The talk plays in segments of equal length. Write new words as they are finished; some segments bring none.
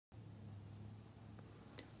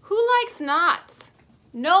likes knots?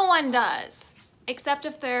 No one does, except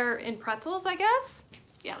if they're in pretzels, I guess.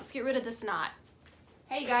 Yeah, let's get rid of this knot.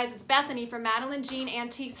 Hey guys, it's Bethany from Madeline Jean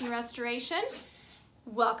Antiques and Restoration.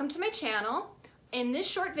 Welcome to my channel. In this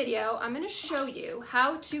short video, I'm going to show you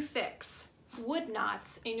how to fix wood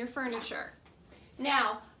knots in your furniture.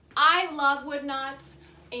 Now, I love wood knots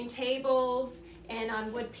in tables and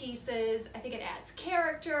on wood pieces. I think it adds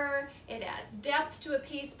character, it adds depth to a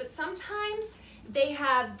piece, but sometimes they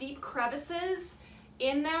have deep crevices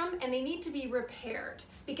in them and they need to be repaired.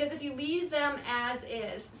 Because if you leave them as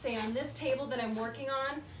is, say on this table that I'm working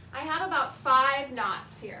on, I have about 5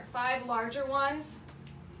 knots here, 5 larger ones.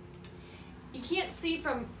 You can't see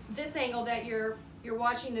from this angle that you're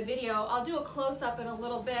watching the video. I'll do a close-up in a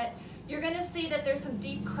little bit. You're gonna see that there's some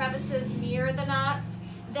deep crevices near the knots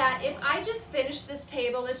that if I just finished this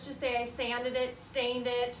table, let's just say I sanded it, stained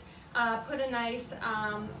it, put a nice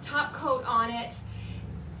top coat on it,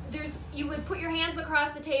 you would put your hands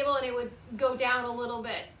across the table and it would go down a little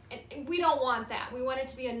bit. And we don't want that. We want it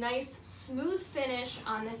to be a nice smooth finish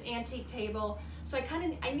on this antique table. So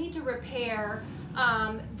I need to repair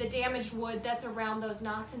the damaged wood that's around those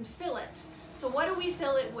knots and fill it. So what do we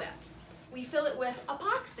fill it with? We fill it with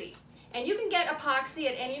epoxy. And you can get epoxy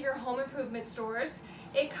at any of your home improvement stores.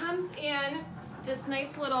 It comes in this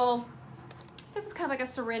nice little, this is kind of like a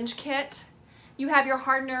syringe kit. You have your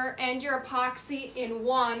hardener and your epoxy in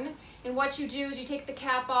one. And what you do is you take the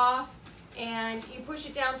cap off and you push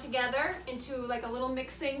it down together into like a little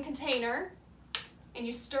mixing container and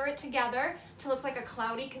you stir it together till it's like a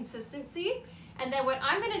cloudy consistency. And then what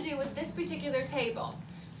I'm gonna do with this particular table,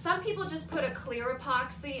 some people just put a clear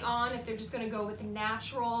epoxy on if they're just gonna go with a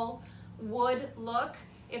natural wood look.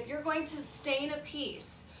 If you're going to stain a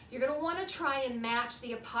piece, you're going to want to try and match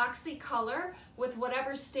the epoxy color with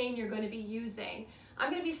whatever stain you're going to be using. I'm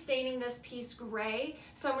going to be staining this piece gray,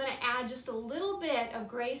 so I'm going to add just a little bit of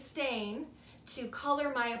gray stain to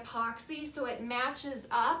color my epoxy so it matches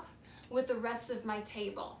up with the rest of my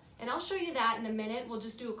table. And I'll show you that in a minute. We'll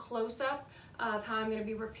just do a close-up of how I'm going to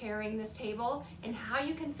be repairing this table and how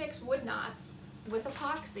you can fix wood knots with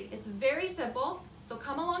epoxy. It's very simple, so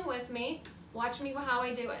come along with me. Watch me how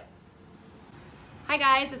I do it. Hi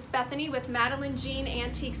guys, it's Bethany with Madeline Jean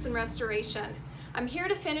Antiques and Restoration. I'm here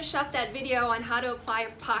to finish up that video on how to apply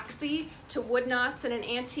epoxy to wood knots in an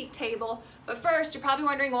antique table. But first, you're probably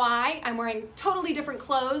wondering why I'm wearing totally different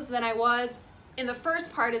clothes than I was in the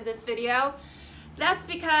first part of this video. That's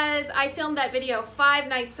because I filmed that video 5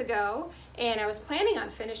 nights ago and I was planning on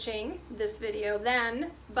finishing this video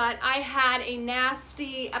then, but I had a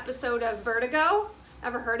nasty episode of vertigo.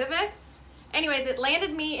 Ever heard of it? Anyways, it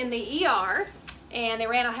landed me in the ER and they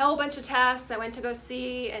ran a whole bunch of tests. I went to go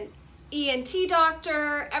see an ENT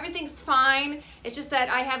doctor. Everything's fine. It's just that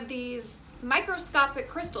I have these microscopic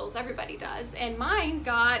crystals, everybody does, and mine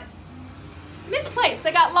got misplaced.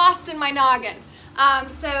 They got lost in my noggin.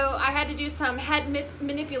 So I had to do some head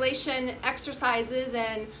manipulation exercises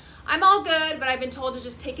and I'm all good, but I've been told to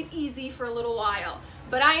just take it easy for a little while.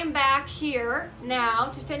 But I am back here now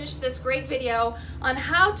to finish this great video on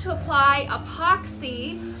how to apply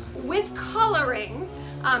epoxy with coloring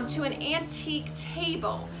to an antique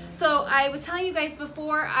table. So I was telling you guys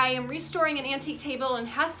before, I am restoring an antique table and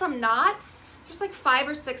it has some knots. There's like 5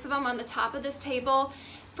 or 6 of them on the top of this table.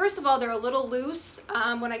 First of all, they're a little loose.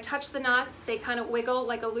 When I touch the knots, they kind of wiggle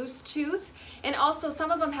like a loose tooth. And also some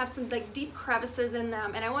of them have some like deep crevices in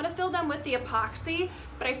them. And I want to fill them with the epoxy,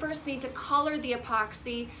 but I first need to color the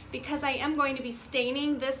epoxy because I am going to be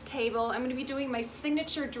staining this table. I'm going to be doing my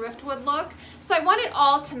signature driftwood look. So I want it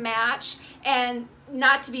all to match and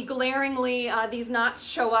not to be glaringly, these knots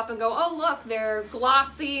show up and go, oh look, they're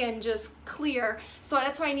glossy and just clear. So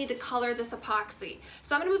that's why I need to color this epoxy.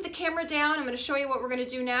 So I'm gonna move the camera down. I'm gonna show you what we're gonna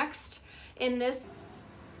do next in this.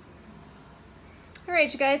 All right,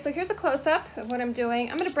 you guys, so here's a close-up of what I'm doing.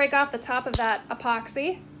 I'm gonna break off the top of that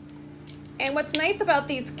epoxy. And what's nice about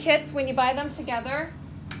these kits when you buy them together,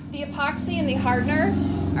 the epoxy and the hardener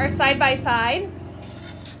are side by side,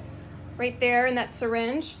 right there in that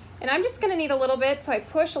syringe. And I'm just gonna need a little bit, so I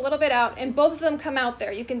push a little bit out and both of them come out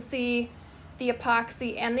there. You can see the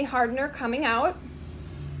epoxy and the hardener coming out.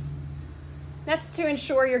 That's to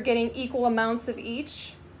ensure you're getting equal amounts of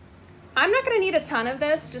each. I'm not gonna need a ton of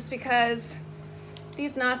this just because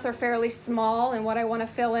these knots are fairly small and what I wanna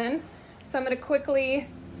fill in. So I'm gonna quickly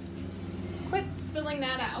quit spilling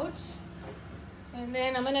that out. And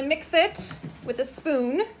then I'm gonna mix it with a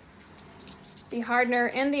spoon, the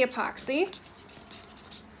hardener and the epoxy.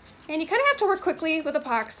 And you kind of have to work quickly with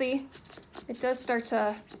epoxy. It does start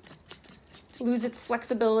to lose its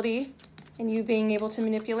flexibility and you being able to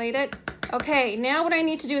manipulate it. Okay, now what I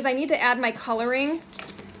need to do is I need to add my coloring.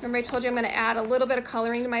 Remember I told you I'm gonna add a little bit of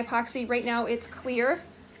coloring to my epoxy. Right now it's clear.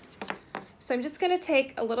 So I'm just gonna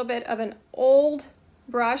take a little bit of an old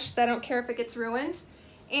brush that I don't care if it gets ruined,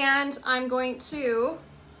 and I'm going to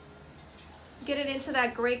get it into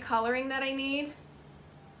that gray coloring that I need.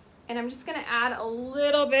 And I'm just gonna add a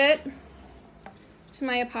little bit to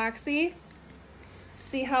my epoxy.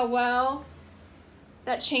 See how well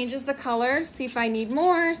that changes the color. See if I need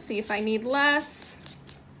more, see if I need less.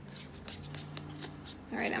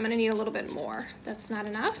 All right, I'm gonna need a little bit more. That's not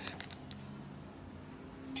enough.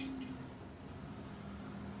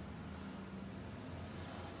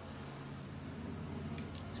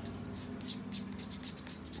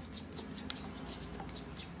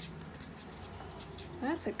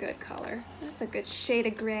 That's a good color. That's a good shade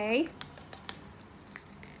of gray.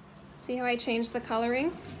 See how I changed the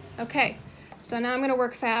coloring? Okay, so now I'm gonna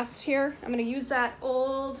work fast here. I'm gonna use that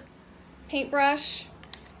old paintbrush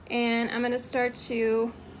and I'm gonna start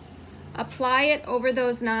to apply it over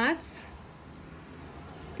those knots.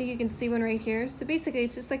 I think you can see one right here. So basically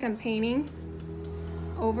it's just like I'm painting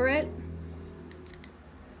over it.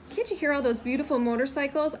 Can't you hear all those beautiful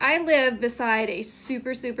motorcycles? I live beside a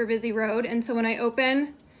super, super busy road, and so when I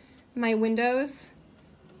open my windows,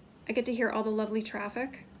 I get to hear all the lovely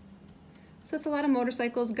traffic. So it's a lot of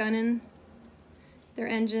motorcycles gunning their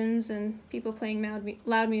engines and people playing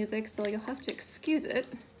loud music, so you'll have to excuse it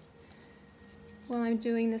while I'm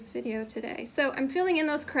doing this video today. So I'm filling in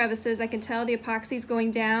those crevices. I can tell the epoxy's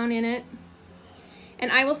going down in it.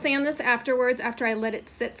 And I will sand this afterwards after I let it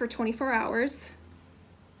sit for 24 hours.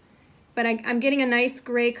 But I'm getting a nice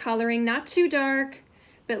gray coloring, not too dark,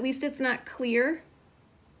 but at least it's not clear.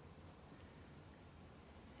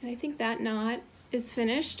 And I think that knot is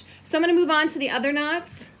finished. So I'm gonna move on to the other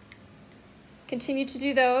knots. Continue to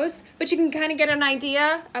do those, but you can kind of get an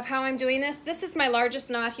idea of how I'm doing this. This is my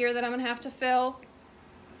largest knot here that I'm gonna have to fill.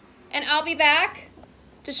 And I'll be back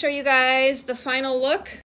to show you guys the final look.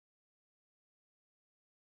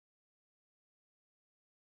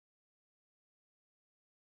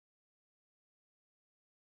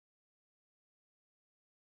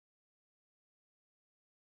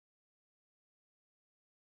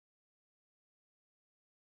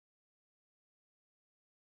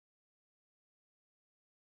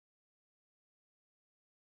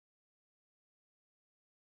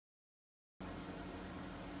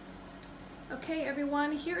 Okay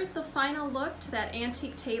everyone, here is the final look to that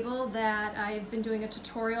antique table that I've been doing a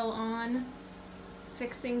tutorial on,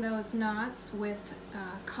 fixing those knots with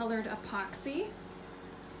colored epoxy.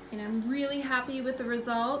 And I'm really happy with the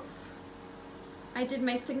results. I did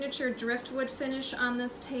my signature driftwood finish on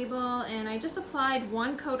this table, and I just applied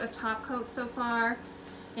one coat of top coat so far,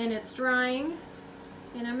 and it's drying.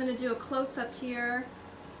 And I'm going to do a close-up here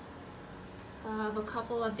of a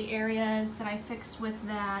couple of the areas that I fixed with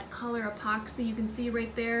that color epoxy. You can see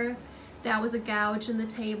right there, that was a gouge in the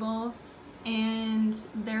table, and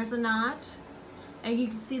there's a knot. And you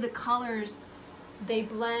can see the colors, they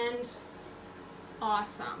blend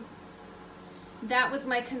awesome. That was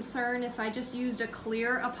my concern, if I just used a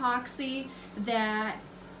clear epoxy, that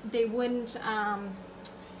they wouldn't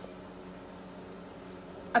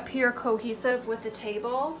appear cohesive with the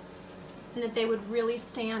table, and that they would really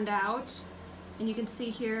stand out. And you can see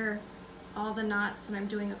here all the knots that I'm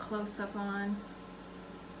doing a close-up on.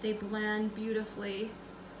 They blend beautifully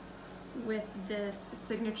with this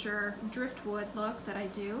signature driftwood look that I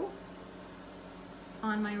do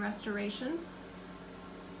on my restorations.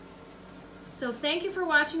 So thank you for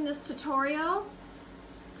watching this tutorial.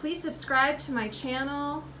 Please subscribe to my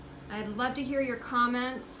channel. I'd love to hear your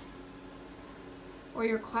comments or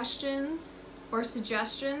your questions or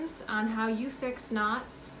suggestions on how you fix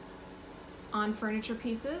knots on furniture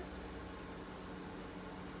pieces.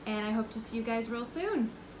 And I hope to see you guys real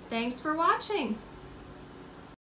soon. Thanks for watching.